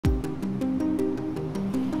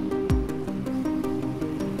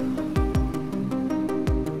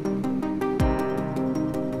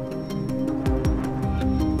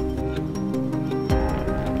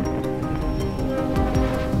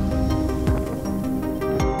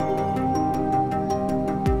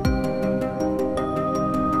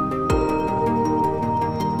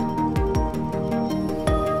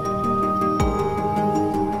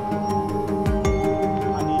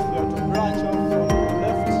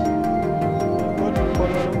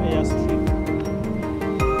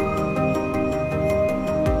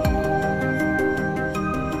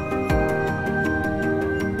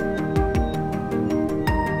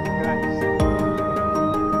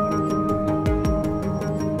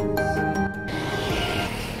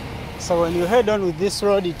So when you head on with this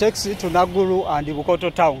road, it takes you to Naguru and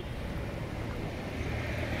Bukoto town.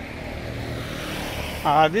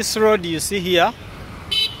 This road you see here,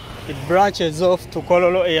 it branches off to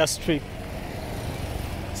Kololo Airstrip.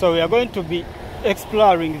 So we are going to be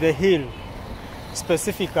exploring the hill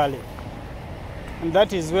specifically. And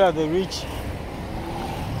that is where the rich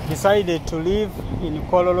decided to live in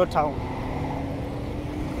Kololo town.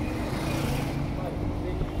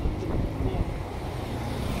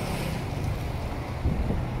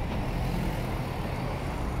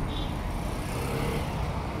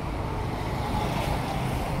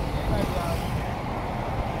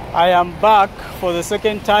 I am back for the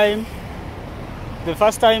second time. The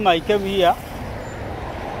first time I came here,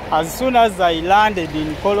 as soon as I landed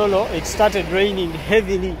in Kololo, it started raining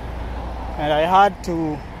heavily, and I had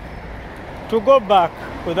to go back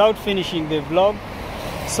without finishing the vlog.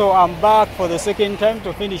 So I'm back for the second time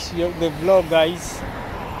to finish the vlog, guys.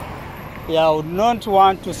 Yeah, I would not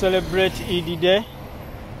want to celebrate Eid Day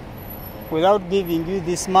without giving you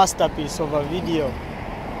this masterpiece of a video.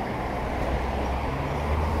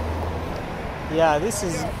 Yeah, this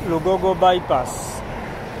is Lugogo bypass,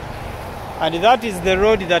 and that is the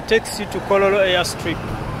road that takes you to Kololo Airstrip.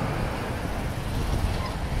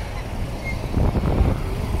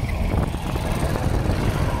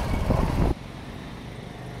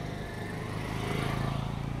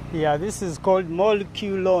 Yeah, this is called Mall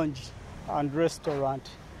Q Lounge and Restaurant,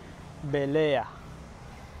 Bel Air.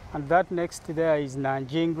 And that next there is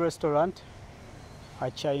Nanjing Restaurant, a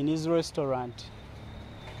Chinese restaurant.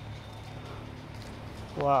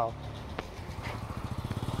 Wow.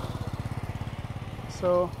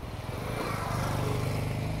 So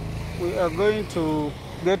we are going to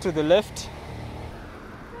get to the left.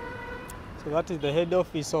 So that is the head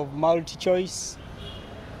office of MultiChoice,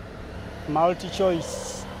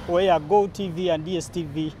 where GoTV and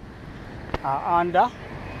DSTV are under.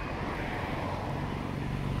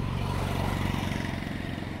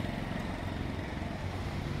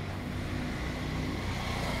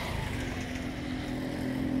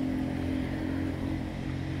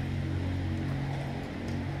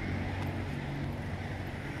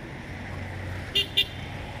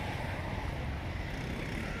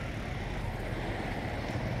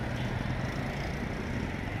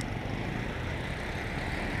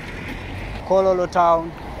 Kololo town,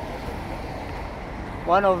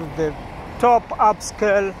 one of the top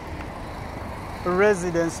upscale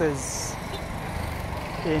residences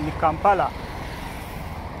in Kampala.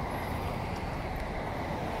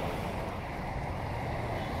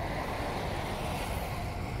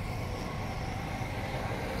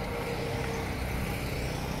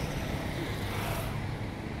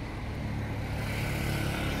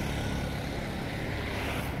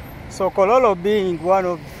 So Kololo being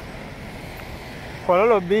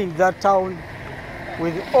that town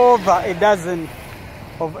with over a dozen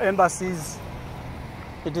of embassies,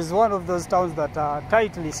 it is one of those towns that are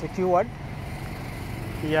tightly secured.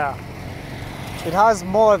 Yeah, it has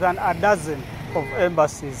more than a dozen of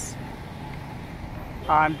embassies,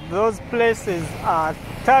 and those places are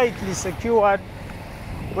tightly secured,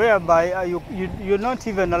 whereby you're not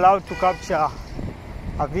even allowed to capture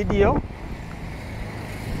a video.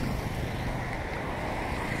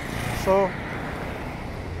 So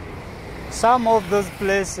some of those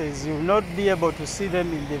places you will not be able to see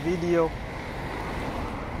them in the video,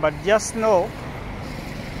 but just know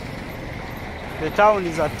the town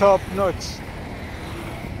is a top notch.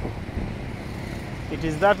 It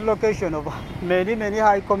is that location of many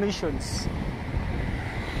high commissions.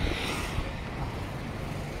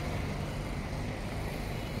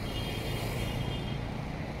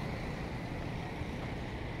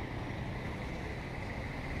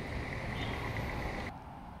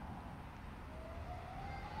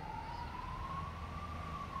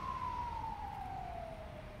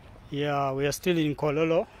 Yeah, we are still in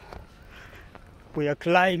Kololo. We are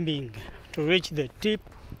climbing to reach the tip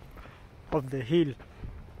of the hill.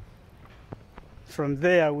 From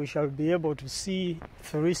there we shall be able to see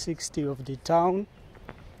 360 of the town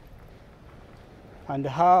and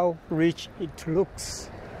how rich it looks.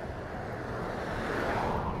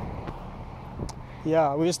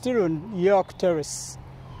 Yeah, we're still on York Terrace.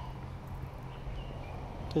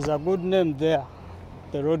 There's a good name there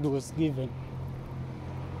the road was given.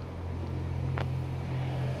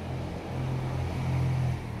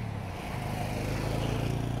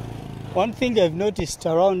 One thing I've noticed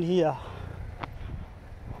around here,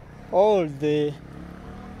 all the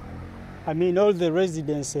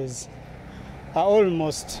residences are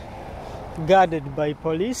almost guarded by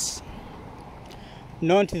police,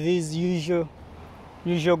 not these usual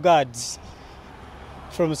guards.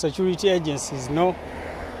 from security agencies. No,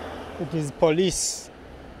 it is police.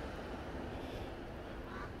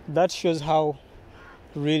 That shows how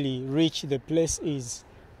really rich the place is.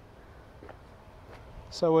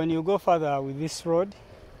 So when you go further with this road,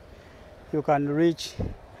 you can reach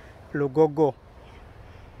Lugogo.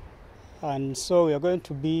 And so we are going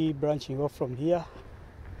to be branching off from here,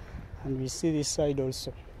 and we see this side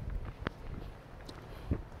also.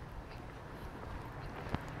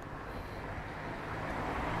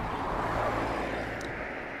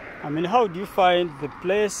 I mean, how do you find the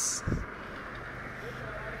place?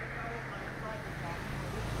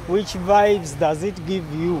 Which vibes does it give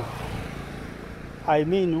you? I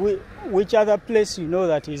mean, which other place you know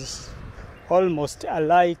that is almost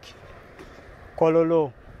alike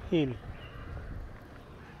Kololo Hill?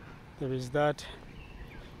 There is that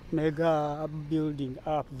mega building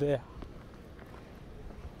up there.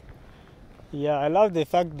 Yeah, I love the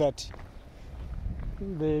fact that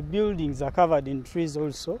the buildings are covered in trees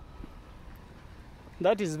also.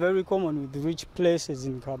 That is very common with rich places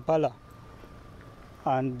in Kampala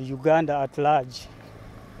and Uganda at large.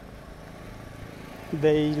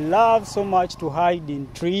 They love so much to hide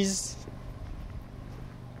in trees.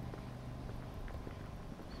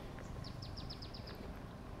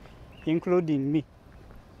 Including me.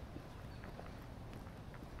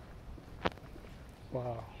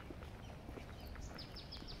 Wow.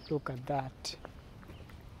 Look at that.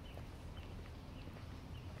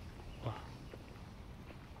 Wow.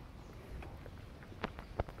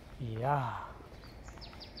 Yeah.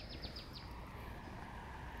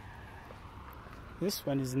 This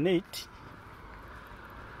one is neat.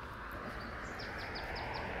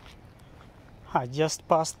 I just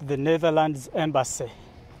passed the Netherlands Embassy.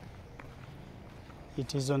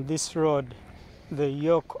 It is on this road, the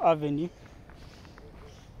York Avenue.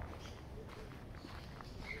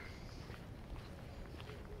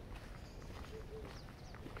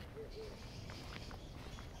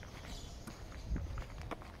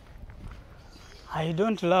 I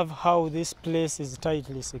don't love how this place is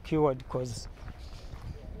tightly secured because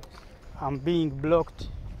I'm being blocked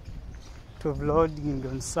to vlogging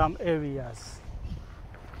on some areas.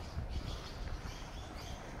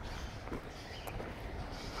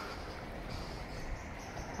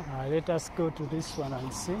 Let us go to this one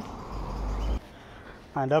and see.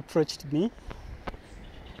 And approached me.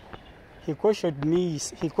 He cautioned me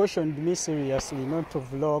seriously not to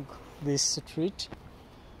vlog this street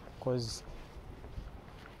because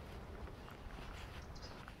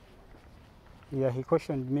he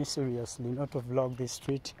cautioned me seriously not to vlog this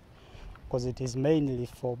street because it is mainly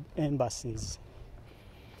for embassies.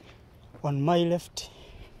 On my left,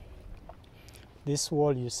 this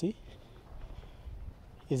wall you see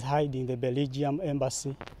is hiding the Belgium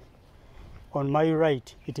embassy. On my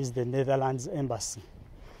right, it is the Netherlands embassy.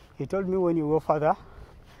 He told me when you go further,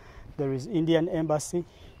 there is Indian embassy,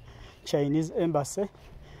 Chinese embassy,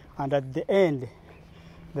 and at the end,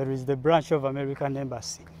 there is the branch of American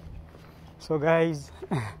embassy. So guys,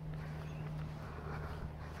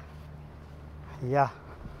 yeah.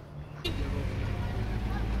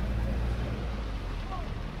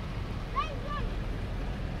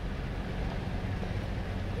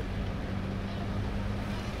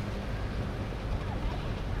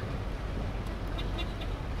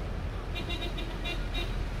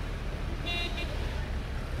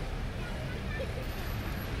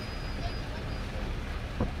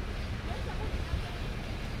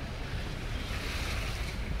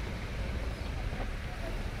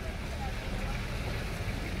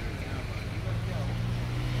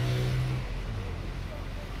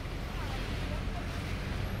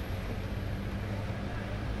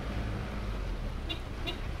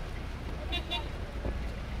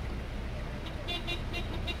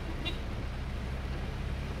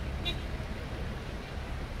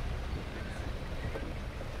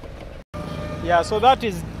 Yeah, so that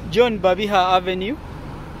is John Babiha Avenue,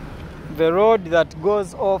 the road that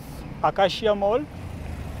goes off Acacia Mall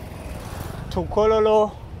to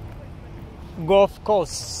Kololo Golf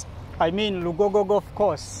Course. I mean Lugogo Golf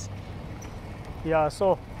Course. Yeah,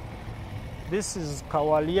 so this is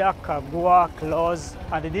Kawalia, Kagua, Close,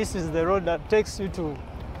 and this is the road that takes you to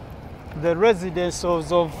the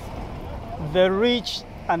residences of the rich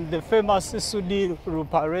and the famous Sudhir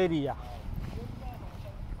Ruparelia.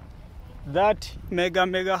 That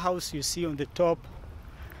mega house you see on the top,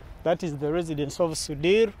 that is the residence of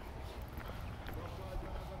Sudhir.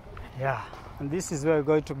 Yeah, and this is where we're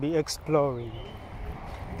going to be exploring.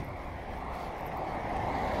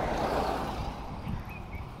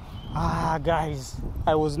 Guys,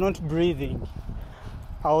 I was not breathing.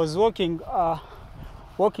 I was walking over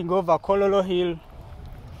Kololo Hill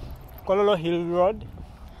Kololo Hill Road,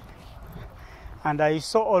 and I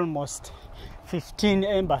saw almost 15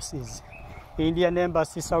 embassies. Indian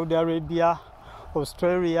Embassy, Saudi Arabia,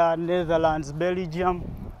 Australia, Netherlands, Belgium.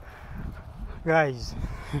 Guys.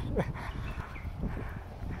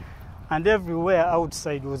 And everywhere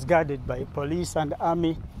outside was guarded by police and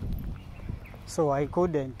army, so I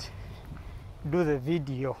couldn't do the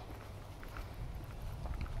video.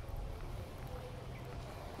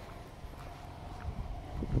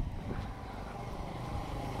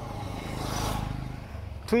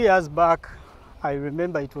 Two years back, I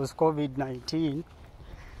remember it was COVID-19.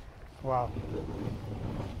 Wow.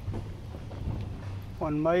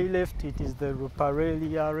 On my left, it is the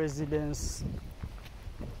Ruparelia residence.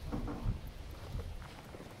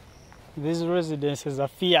 These residences are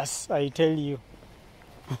fierce, I tell you.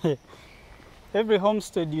 Every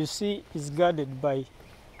homestead you see is guarded by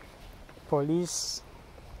police,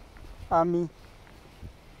 army.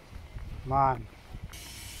 Man.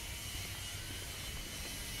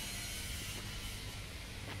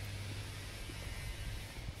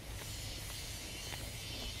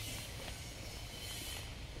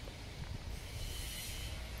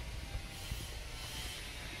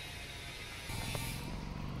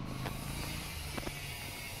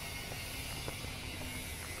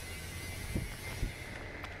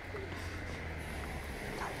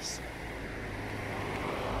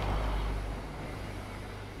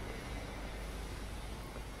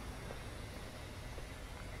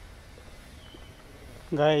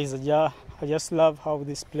 Guys, I just love how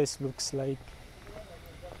this place looks like.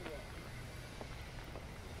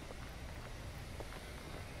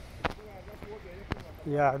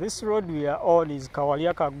 Yeah, this road we are on is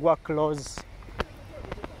Kawaliakagwa Close.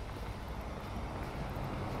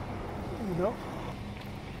 You know?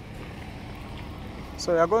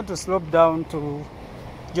 So we are going to slope down to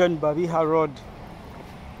John Babiha Road.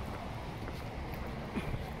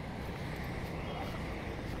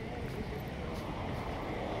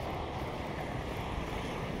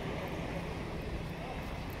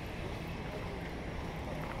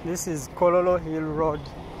 This is Kololo Hill Road,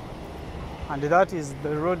 and that is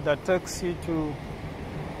the road that takes you to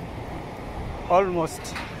almost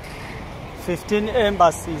 15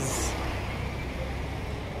 embassies.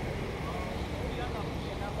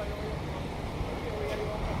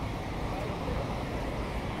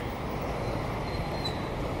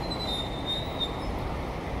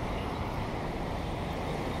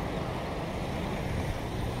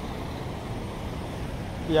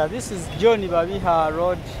 Yeah, this is John Babiha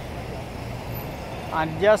Road,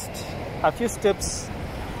 and just a few steps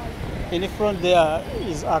in front there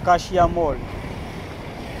is Acacia Mall.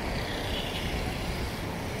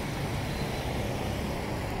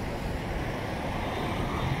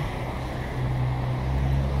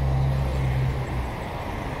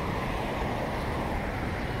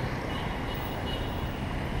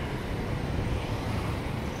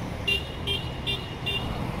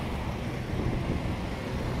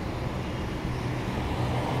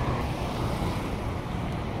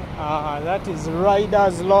 That is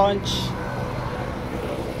Riders Launch.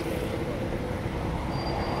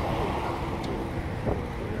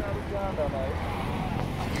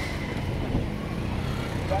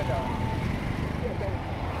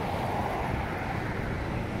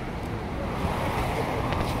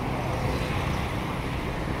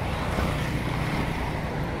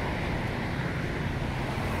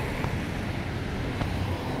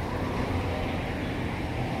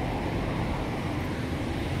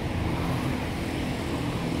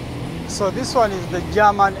 So this one is the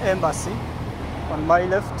German embassy on my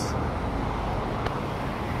left,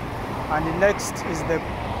 and the next is the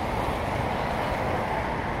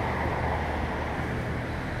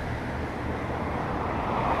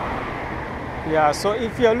so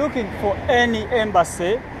if you're looking for any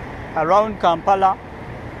embassy around Kampala,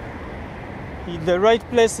 the right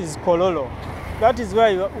place is Kololo. That is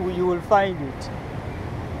where you will find it.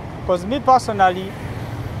 Because me personally,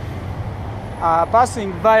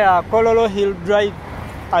 passing via Kololo Hill Drive,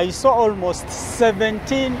 I saw almost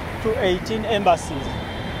 17 to 18 embassies.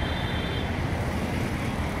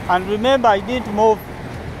 And remember, I didn't move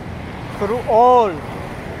through all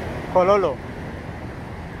Kololo.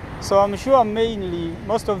 So I'm sure mainly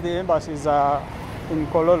most of the embassies are in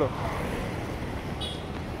Kololo.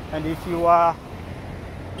 And if you are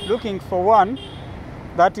looking for one,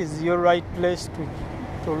 that is your right place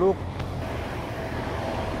to look.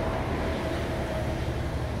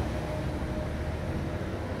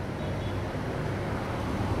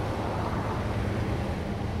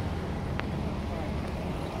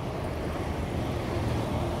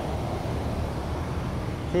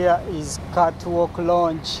 Here is catwalk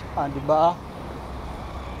lounge and bar.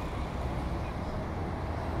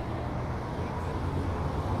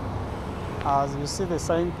 As you see the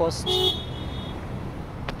signpost,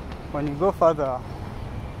 when you go further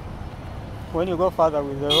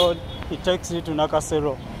with the road, it takes you to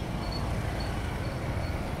Nakasero.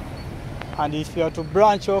 And if you are to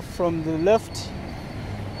branch off from the left,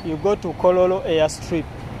 you go to Kololo Airstrip.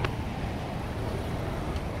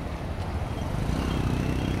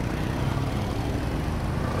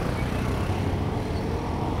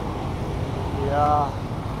 Yeah,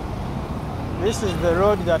 this is the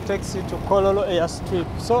road that takes you to Kololo Airstrip.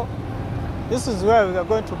 So this is where we are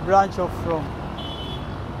going to branch off from.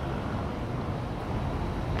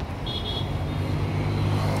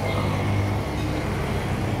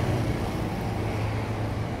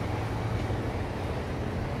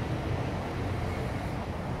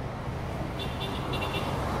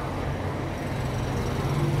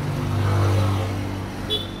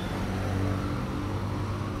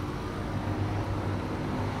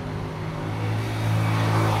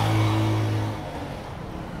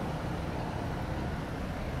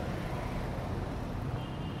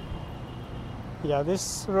 Yeah,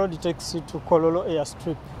 this road takes you to Kololo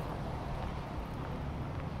Airstrip.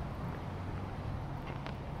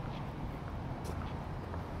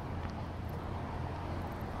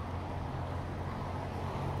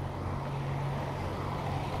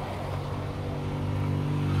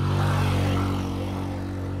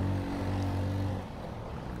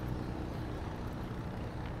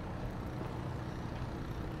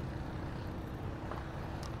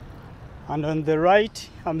 And on the right,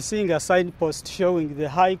 I'm seeing a signpost showing the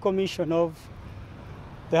High Commission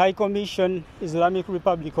Islamic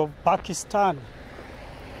Republic of Pakistan.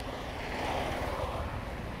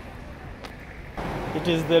 It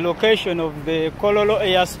is the location of the Kololo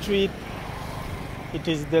Airstrip. It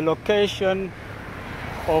is the location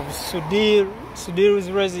of Sudir's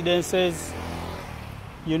residences.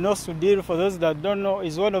 You know, Sudir, for those that don't know,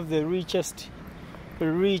 is one of the richest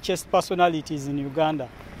personalities in Uganda.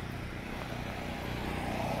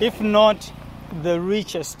 If not the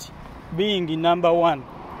richest, being in number one.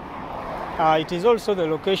 It is also the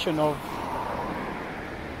location of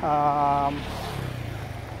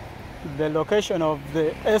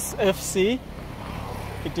the SFC.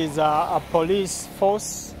 It is a police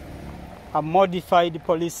force, a modified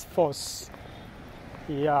police force.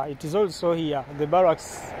 Yeah, it is also here. The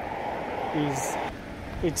barracks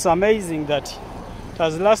it's amazing that it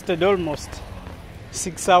has lasted almost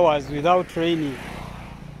 6 hours without raining.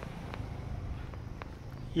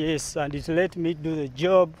 Yes, and it let me do the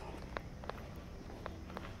job.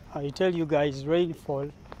 I tell you guys, rainfall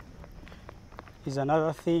is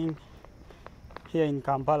another thing here in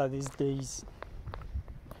Kampala these days.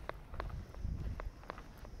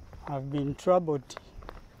 I've been troubled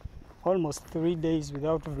almost 3 days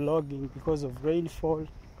without vlogging because of rainfall.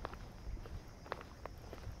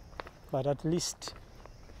 But at least.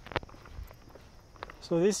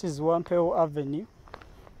 So this is Wampeo Avenue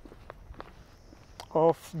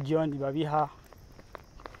off John Babiha.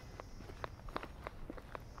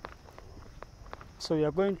 So we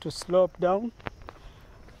are going to slope down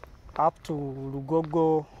up to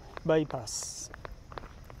Lugogo bypass.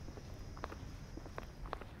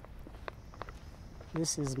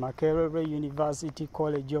 This is Makerere University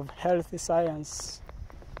College of Health Science,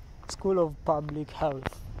 School of Public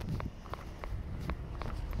Health.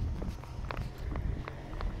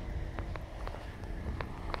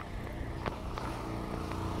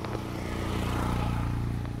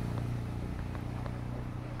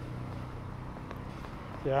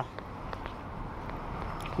 Yeah.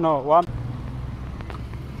 No,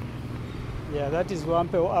 yeah, that is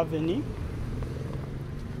Wampeo Avenue.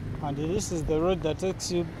 And this is the road that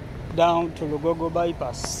takes you down to Lugogo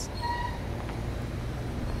bypass.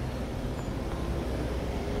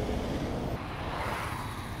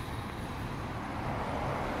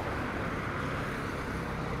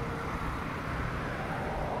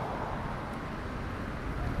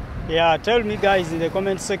 Yeah, tell me guys in the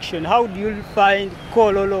comment section, how do you find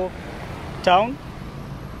Kololo town?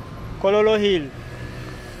 Kololo Hill.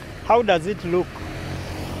 How does it look?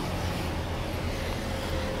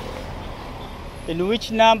 In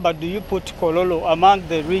which number do you put Kololo among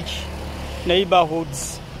the rich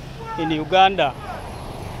neighborhoods in Uganda?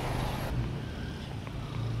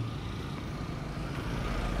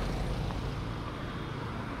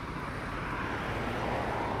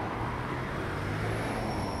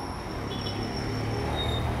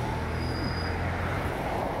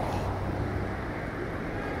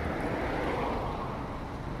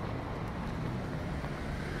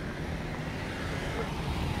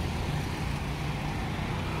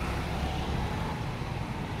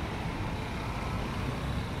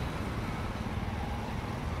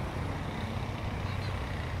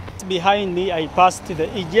 Behind me, I passed the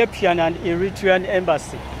Egyptian and Eritrean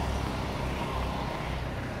embassy.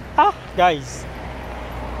 Guys,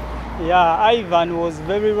 yeah, Ivan was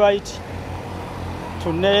very right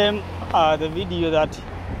to name the video that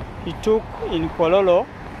he took in Kololo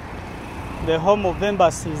the home of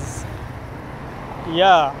embassies.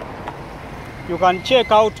 Yeah, you can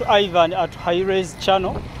check out Ivan at Haire's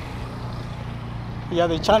channel. Yeah,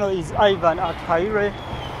 the channel is Ivan at Haire,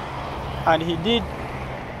 and he did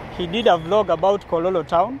a vlog about Kololo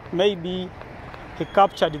town. Maybe he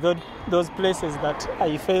captured those places that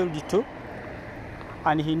I failed to,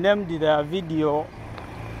 and he named their video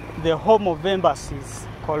the home of embassies,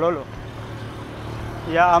 Kololo.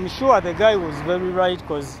 Yeah, I'm sure the guy was very right,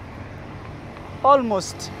 because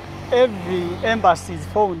almost every embassy is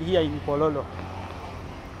found here in Kololo.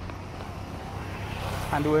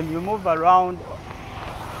 And when you move around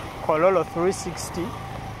Kololo 360,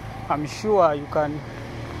 I'm sure you can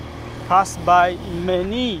pass by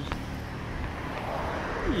many,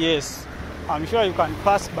 yes, I'm sure you can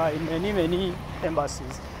pass by many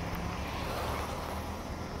embassies.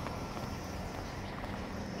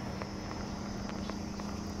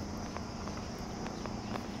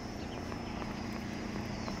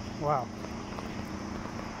 Wow.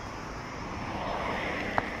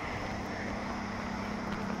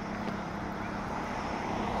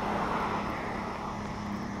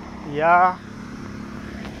 Yeah,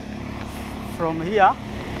 from here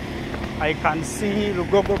I can see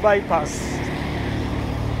Lugogo bypass.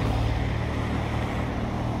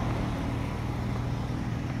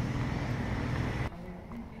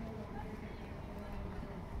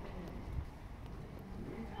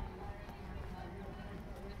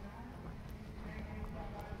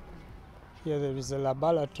 Here there is a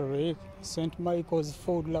laboratory, St. Michael's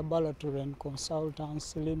Food Laboratory and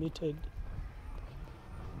Consultants Limited.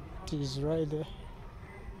 It is right there.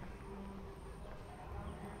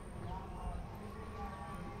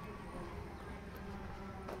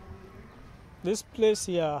 This place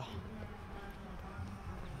here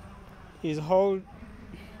is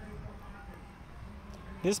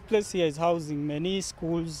housing many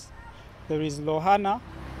schools. There is Lohana.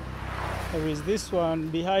 There is this one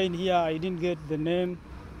behind here, I didn't get the name.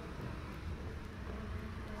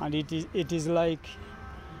 And it is like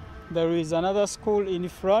there is another school in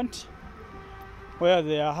front where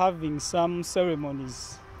they are having some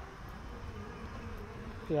ceremonies.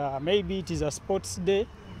 Yeah, maybe it is a sports day.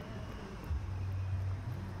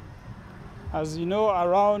 As you know,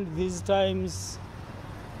 around these times,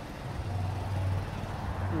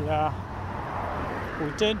 yeah,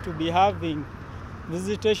 we tend to be having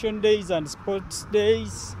visitation days and sports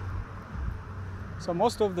days. So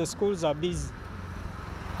most of the schools are busy.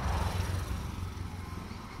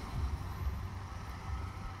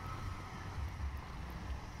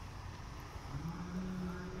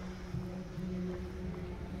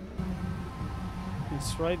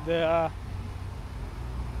 It's right there.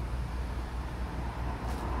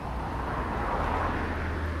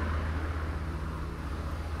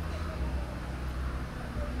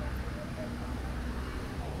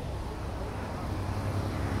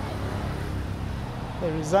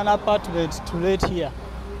 There is an apartment to let here.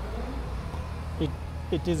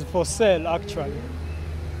 It is for sale actually.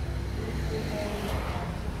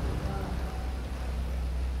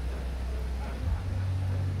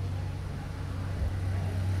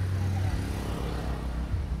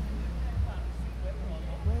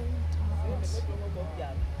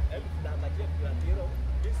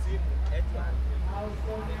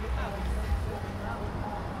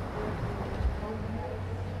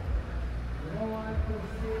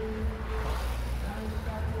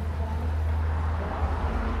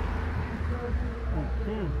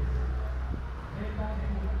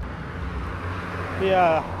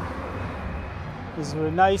 Here is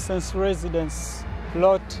Renaissance Residence,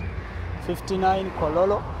 Plot 59,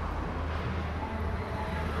 Kololo.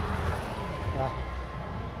 Yeah.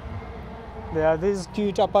 There are these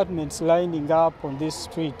cute apartments lining up on this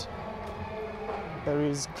street. There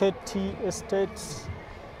is KT Estates.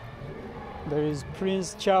 There is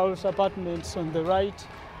Prince Charles Apartments on the right.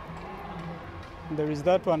 There is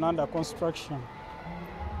that one under construction.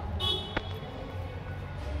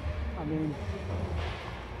 I mean,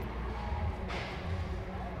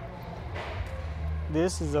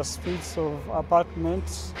 this is the streets of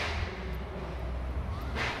apartments.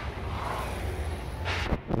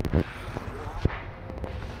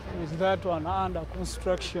 Is that one under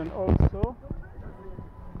construction also?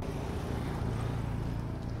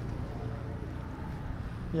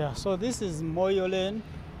 Yeah, so this is Moyo Lane.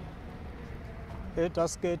 Let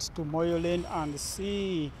us get to Moyo Lane and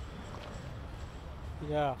see.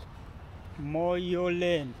 Yeah. Moyo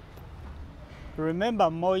Lane. Remember,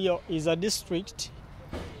 Moyo is a district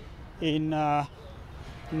in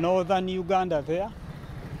northern Uganda there.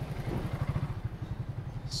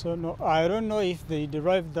 So no, I don't know if they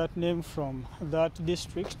derived that name from that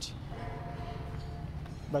district,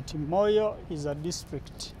 but Moyo is a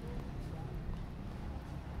district.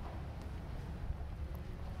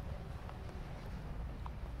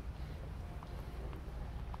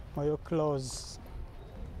 Moyo close.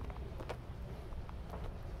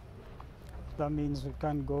 That means we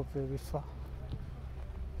can't go very far.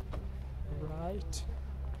 Right.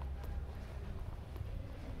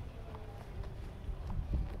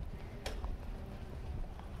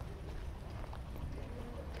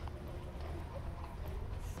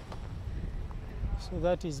 So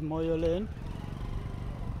that is Moyo Lane.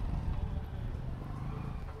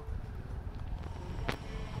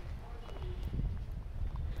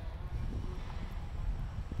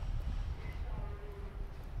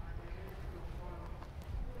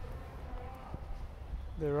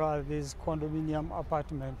 There are these condominium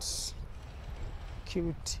apartments,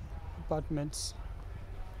 cute apartments.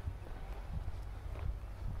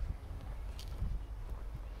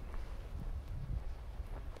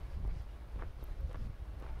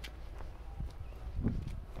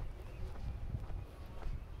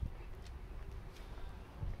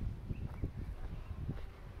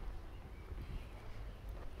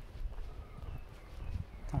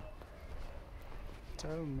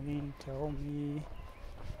 Tell me,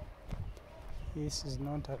 this is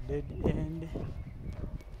not a dead end.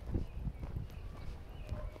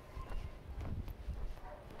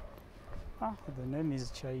 The name is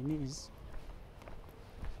Chinese.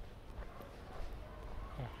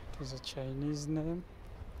 Yeah, it is a Chinese name.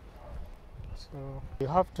 So you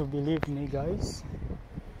have to believe me, guys.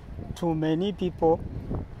 To many people,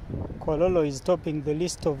 Kololo is topping the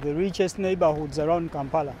list of the richest neighborhoods around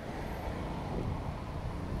Kampala.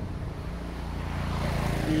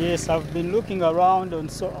 Yes, I've been looking around on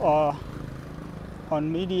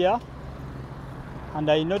media, and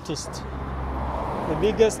I noticed the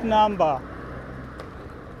biggest number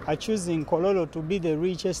are choosing Kololo to be the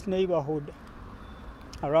richest neighborhood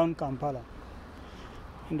around Kampala.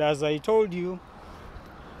 And as I told you,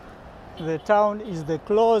 the town is the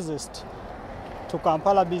closest to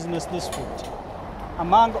Kampala Business District.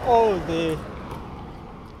 Among all the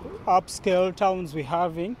upscale towns we're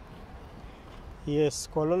having, yes,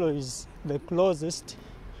 Kololo is the closest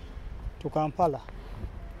to Kampala.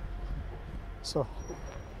 So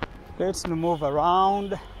let's move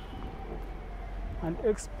around and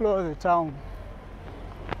explore the town,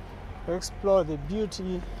 explore the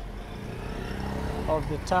beauty of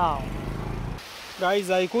the town. Guys,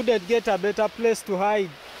 I couldn't get a better place to hide.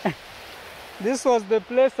 This was the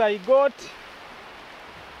place I got.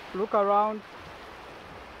 Look around.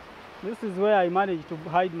 This is where I managed to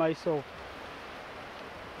hide myself.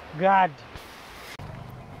 God.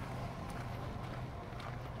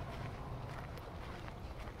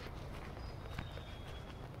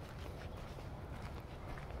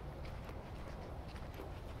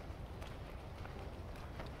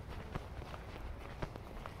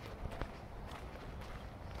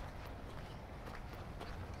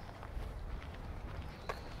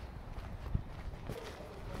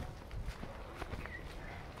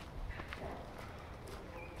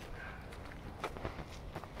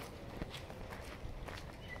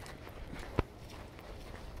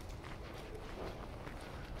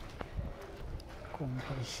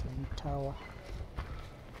 Convention Tower.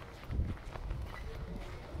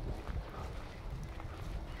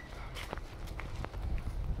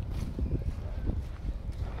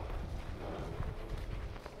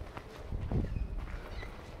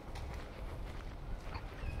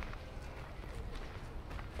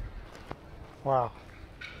 Wow.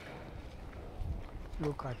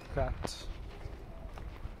 Look at that.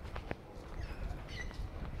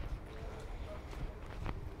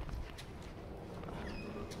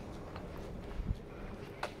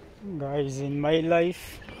 Guys, in my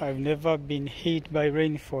life, I've never been hit by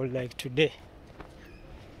rainfall like today.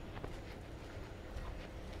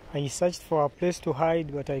 I searched for a place to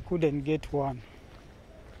hide, but I couldn't get one.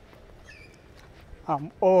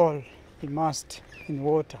 I'm all immersed in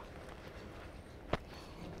water.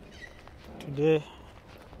 Today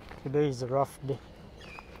is a rough day,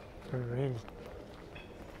 really.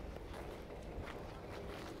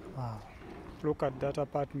 Wow, look at that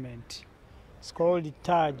apartment. It's called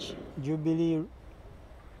Taj Jubilee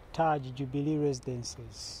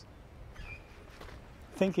Residences.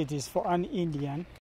 I think it is for an Indian.